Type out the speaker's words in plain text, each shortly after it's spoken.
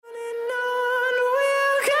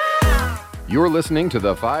You're listening to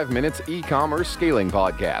the 5 Minutes E-Commerce Scaling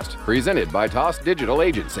Podcast, presented by Toss Digital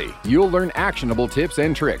Agency. You'll learn actionable tips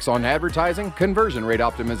and tricks on advertising, conversion rate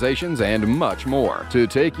optimizations, and much more to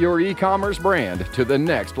take your e-commerce brand to the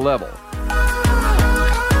next level.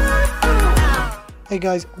 Hey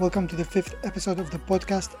guys, welcome to the 5th episode of the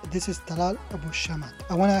podcast. This is Talal Abu Shamat.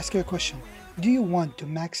 I want to ask you a question. Do you want to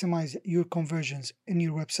maximize your conversions in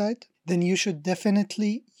your website? Then you should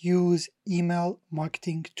definitely use email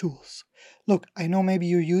marketing tools. Look, I know maybe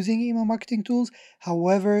you're using email marketing tools.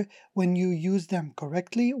 However, when you use them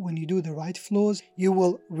correctly, when you do the right flows, you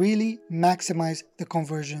will really maximize the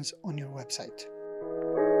conversions on your website.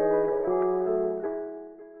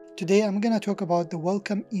 Today, I'm going to talk about the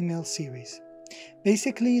welcome email series.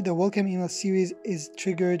 Basically, the welcome email series is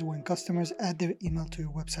triggered when customers add their email to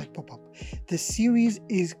your website pop-up. The series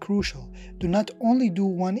is crucial. Do not only do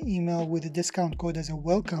one email with a discount code as a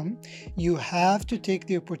welcome, you have to take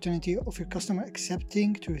the opportunity of your customer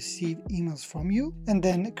accepting to receive emails from you and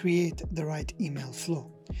then create the right email flow.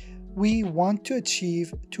 We want to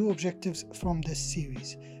achieve two objectives from this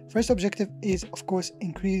series. First objective is, of course,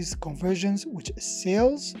 increase conversions, which is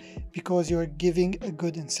sales, because you're giving a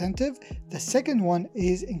good incentive. The second one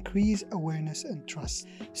is increase awareness and trust.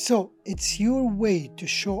 So it's your way to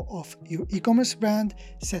show off your e-commerce brand,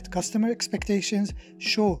 set customer expectations,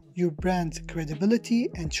 show your brand's credibility,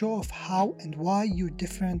 and show off how and why you're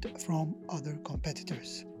different from other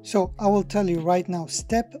competitors. So I will tell you right now,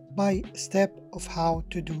 step by step, of how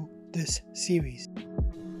to do this series.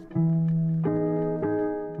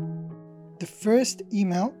 The first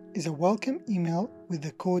email is a welcome email with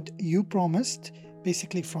the code you promised,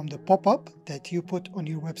 basically from the pop-up that you put on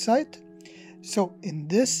your website. So in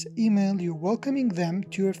this email, you're welcoming them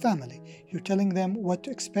to your family. You're telling them what to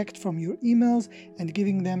expect from your emails and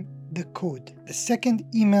giving them the code. The second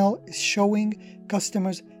email is showing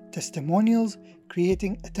customers testimonials,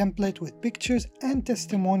 creating a template with pictures and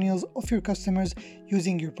testimonials of your customers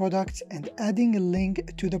using your products and adding a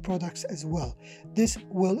link to the products as well. This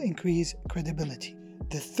will increase credibility.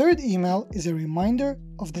 The third email is a reminder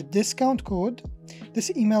of the discount code.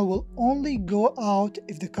 This email will only go out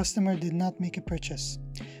if the customer did not make a purchase.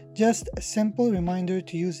 Just a simple reminder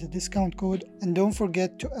to use the discount code, and don't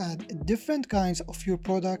forget to add different kinds of your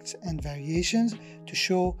products and variations to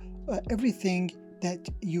show everything that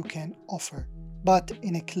you can offer, but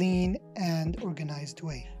in a clean and organized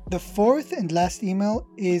way. The fourth and last email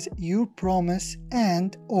is your promise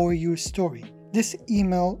and or your story. This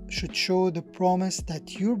email should show the promise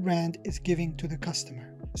that your brand is giving to the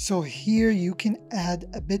customer. So here you can add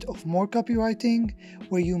a bit of more copywriting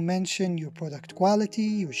where you mention your product quality,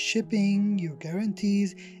 your shipping, your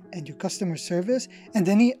guarantees, and your customer service, and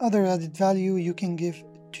any other added value you can give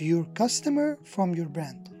to your customer from your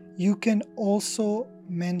brand. You can also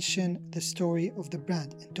mention the story of the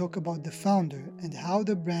brand and talk about the founder and how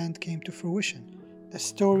the brand came to fruition. A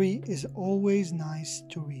story is always nice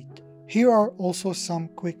to read. Here are also some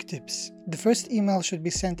quick tips. The first email should be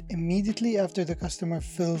sent immediately after the customer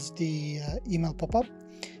fills the email pop-up.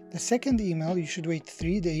 The second email, you should wait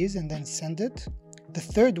 3 days and then send it. The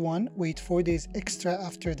third one, wait 4 days extra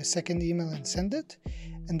after the second email and send it.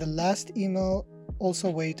 And the last email,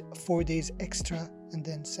 also wait 4 days extra and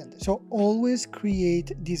then send it. So always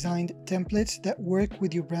create designed templates that work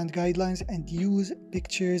with your brand guidelines and use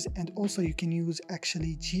pictures, and also you can use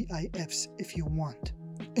actually GIFs if you want.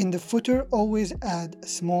 In the footer, always add a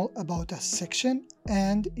small about us section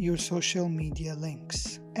and your social media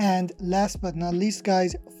links. And last but not least,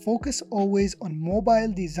 guys, focus always on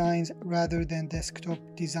mobile designs rather than desktop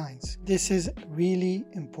designs. This is really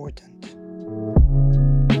important.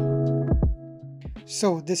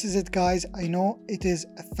 So this is it, guys. I know it is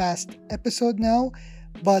a fast episode now,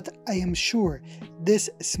 but I am sure this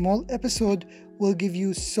small episode will give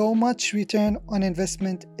you so much return on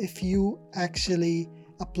investment if you actually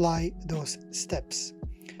apply those steps.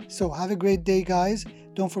 So have a great day, guys.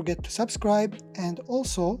 Don't forget to subscribe and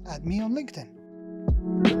also add me on LinkedIn.